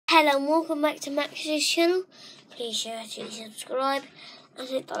Hello and welcome back to Max's channel. Please share, subscribe and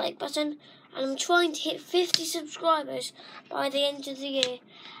hit the like button. And I'm trying to hit 50 subscribers by the end of the year.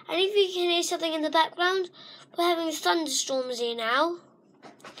 And if you can hear something in the background, we're having thunderstorms here now.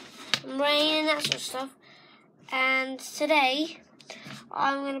 And rain and that sort of stuff. And today,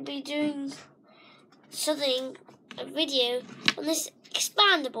 I'm going to be doing a video on this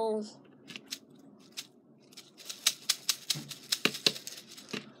expandable.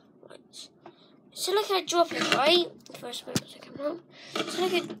 So look, I drop it, right? First moment to come home. So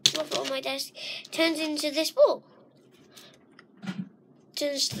look, I drop it on my desk. Turns into this ball.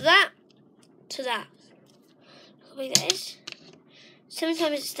 Turns to that. How big that is.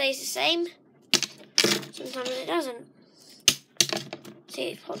 Sometimes it stays the same. Sometimes it doesn't. See,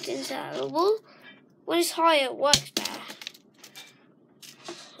 it's popped into that little ball. When it's higher, it works better.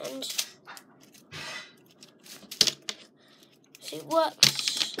 And so it works.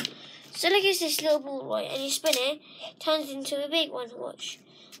 So look, it's this little ball, right, and you spin it, turns into a big one. Watch.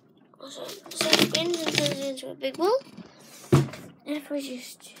 So it spins and turns into a big ball. And if I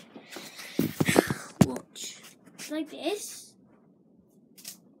just watch like this,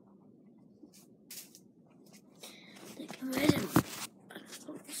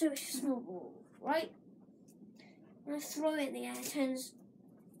 so it's a small ball, right? When I throw it in the air, it turns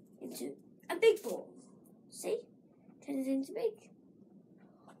into a big ball. See? Turns into big.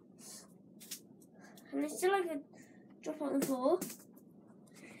 And it's still like a drop it on the floor.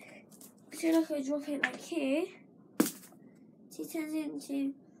 So like I drop it like here. So it turns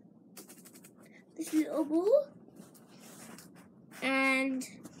into this little ball. And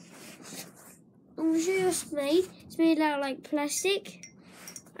I'm going to show you what it's made. It's made out of like plastic.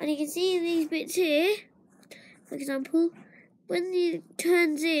 And you can see these bits here. For example, when it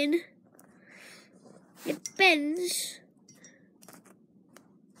turns in, it bends.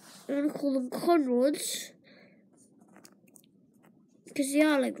 I'm going to call them con rods, because they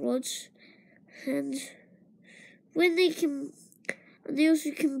are like rods, and when they can, and they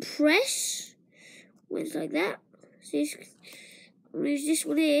also compress when it's like that. So I'll use this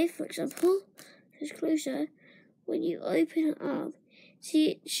one here, for example, just closer. When you open it up,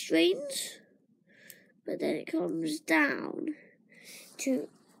 see it straightens, but then it comes down to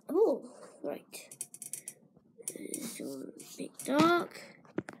a ball, right? This one make dark.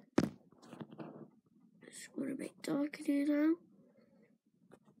 I'm going to make dark in here now.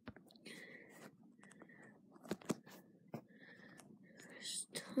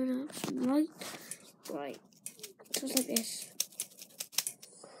 Just turn up some light. Right. Just like this.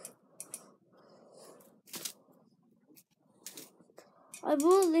 I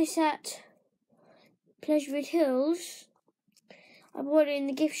bought this at Pleasureville Hills. I bought it in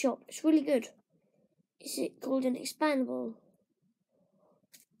the gift shop. It's really good. It's called an expandable.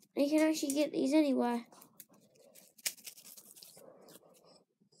 And you can actually get these anywhere.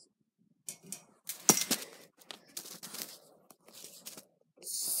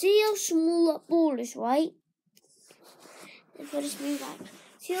 See how small that ball is, right? If I just move back.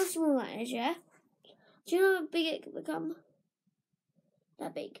 See how small that is, yeah? Do you know how big it can become?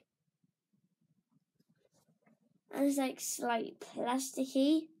 That big. And it's like slightly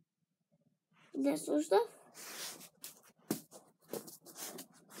plasticky and that sort of stuff.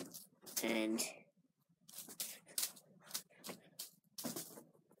 And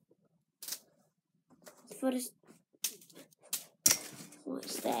for this,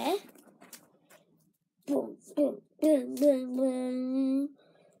 what's there? Boom, boom, boom, boom, boom.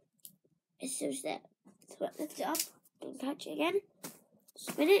 It's just there. So I lift it up and catch it again.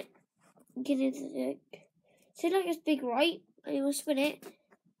 Spin it. Get into the. See, like it's big, right? And you will spin it,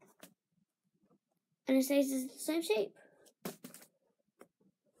 and it stays the same shape.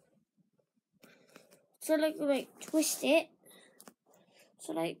 So like twist it.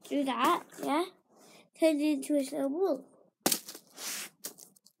 So like do that, yeah. Turn it into a little ball.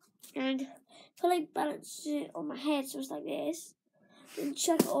 And if I like balance it on my head, so it's like this, then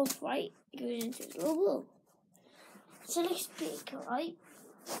chuck it off, right? It goes into its little ball. So it's big, right?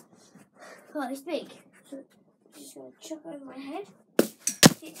 Oh, it's big. So I'm just gonna chuck over my head.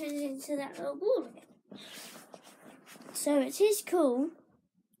 It turns into that little ball again. So it is cool.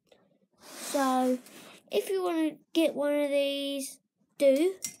 So if you want to get one of these,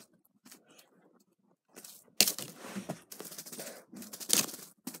 do.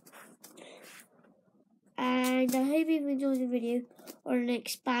 And I hope you've enjoyed the video on an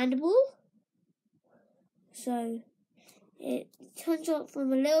expandable. So it turns out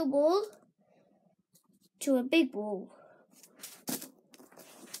from a little ball to a big ball.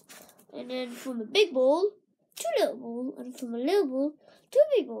 And then from a big ball to a little ball. And from a little ball 2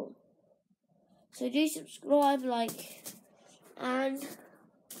 people. So do subscribe, like, and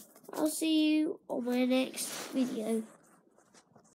I'll see you on my next video.